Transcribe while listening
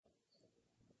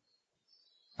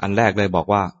อันแรกเลยบอก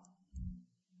ว่า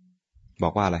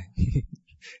อะไร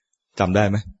จำได้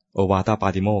ไหมโอวาทปา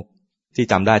ติโมกข์ที่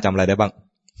จำได้จำอะไรได้บ้าง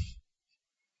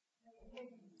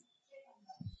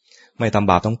ไม่ทำ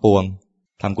บาปทั้งปวง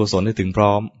ทำกุศลให้ถึงพ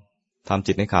ร้อมทำ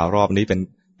จิตให้ขาวรอบนี้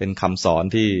เป็นคำสอน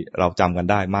ที่เราจำกัน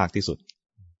ได้มากที่สุด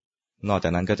นอกจา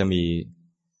กนั้นก็จะมี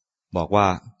บอกว่า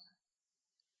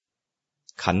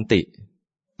ขันติ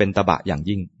เป็นตบะอย่าง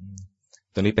ยิ่ง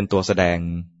ตัวนี้เป็นตัวแสด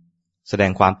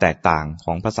งความแตกต่างข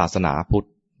องพระศาสนาพุทธ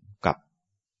กับ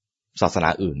ศาสนา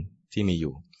อื่นที่มีอ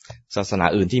ยู่ศาสนา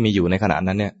อื่นที่มีอยู่ในขณะ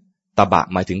นั้นเนี่ยตบะ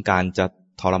หมายถึงการจะ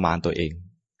ทรมานตัวเอง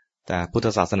แต่พุทธ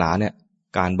ศาสนาเนี่ย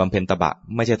การบำเพ็ญตบะ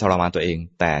ไม่ใช่ทรมานตัวเอง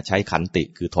แต่ใช้ขันติ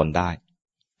คือทนได้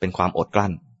เป็นความอดกลั้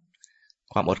น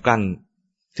ความอดกลั้น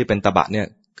ที่เป็นตบะเนี่ย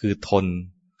คือท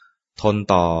น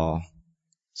ต่อ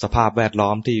สภาพแวดล้อ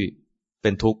มที่เป็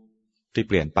นทุกข์ที่เ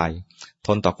ปลี่ยนไปท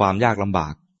นต่อความยากลำบา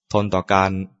กทนต่อกา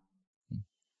ร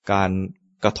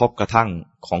กระทบกระทั่ง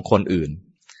ของคนอื่น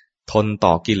ทน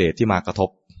ต่อกิเลสที่มากระท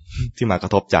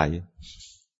บใจ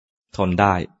ทนไ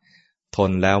ด้ท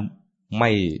นแล้วไ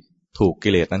ม่ถูกกิ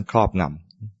เลสนั้นครอบง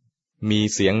ำมี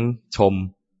เสียงชม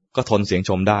ก็ทนเสียง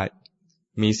ชมได้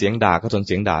มีเสียงด่าก็ทนเ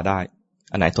สียงด่าได้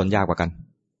อันไหนทนยากกว่ากัน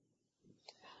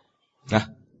นะ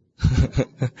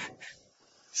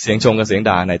เสียงชมกับเสียง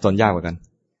ด่าไหนทนยากกว่ากัน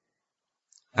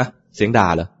อะเสียงด่า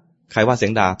เหรอใครว่าเสีย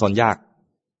งด่าทนยาก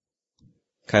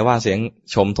ใครว่าเสียง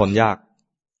ชมทนยาก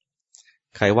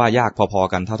ใครว่ายากพอ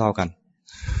ๆกันเท่าๆกัน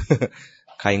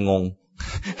ใครงง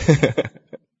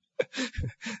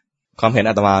ความเห็น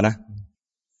อาตมานะ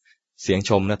เสียง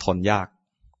ชมนะทนยาก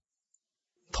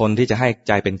ทนที่จะให้ใ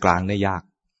จเป็นกลางได้ยาก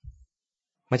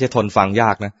ไม่ใช่ทนฟังย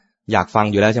ากนะอยากฟัง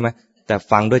อยู่แล้วใช่ไหมแต่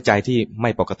ฟังด้วยใจที่ไม่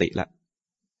ปกติแล้ว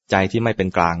ใจที่ไม่เป็น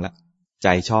กลางแล้วใจ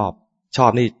ชอ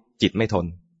บนี่จิตไม่ทน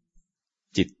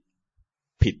จิต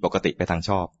ผิดปกติไปทาง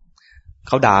ชอบเ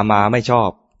ขาด่ามาไม่ชอบ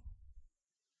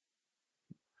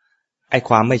ไอ้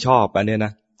ความไม่ชอบอันนี้น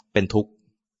ะเป็นทุกข์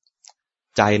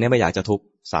ใจเนี่ยไม่อยากจะทุกข์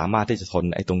สามารถที่จะทน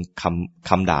ไอ้ตรง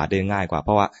คำด่าได้ง่ายกว่าเพ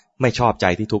ราะว่าไม่ชอบใจ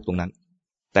ที่ทุกข์ตรงนั้น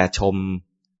แต่ชม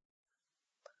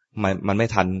มันไม่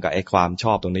ทันกับไอ้ความช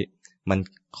อบตรงนี้มัน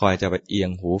คอยจะไปเอียง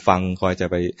หูฟังคอยจะ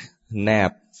ไปแน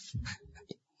บ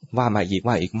ว่ามาอีกม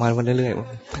าเรื่อยๆ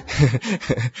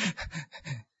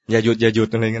อย่าหยุด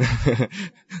อะไรเงี้ย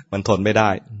มันทนไม่ได้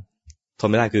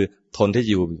คือทนที่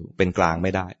อยู่เป็นกลางไ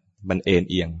ม่ได้มันเอี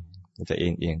ยงมันจะเ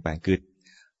อียงไปคือ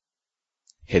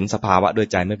เห็นสภาวะด้วย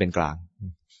ใจไม่เป็นกลาง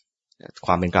ค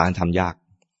วามเป็นกลางทำยาก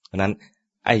เพราะนั้น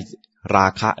ไอ้รา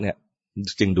คะเนี่ย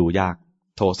จึงดูยาก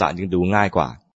โทสะจึงดูง่ายกว่า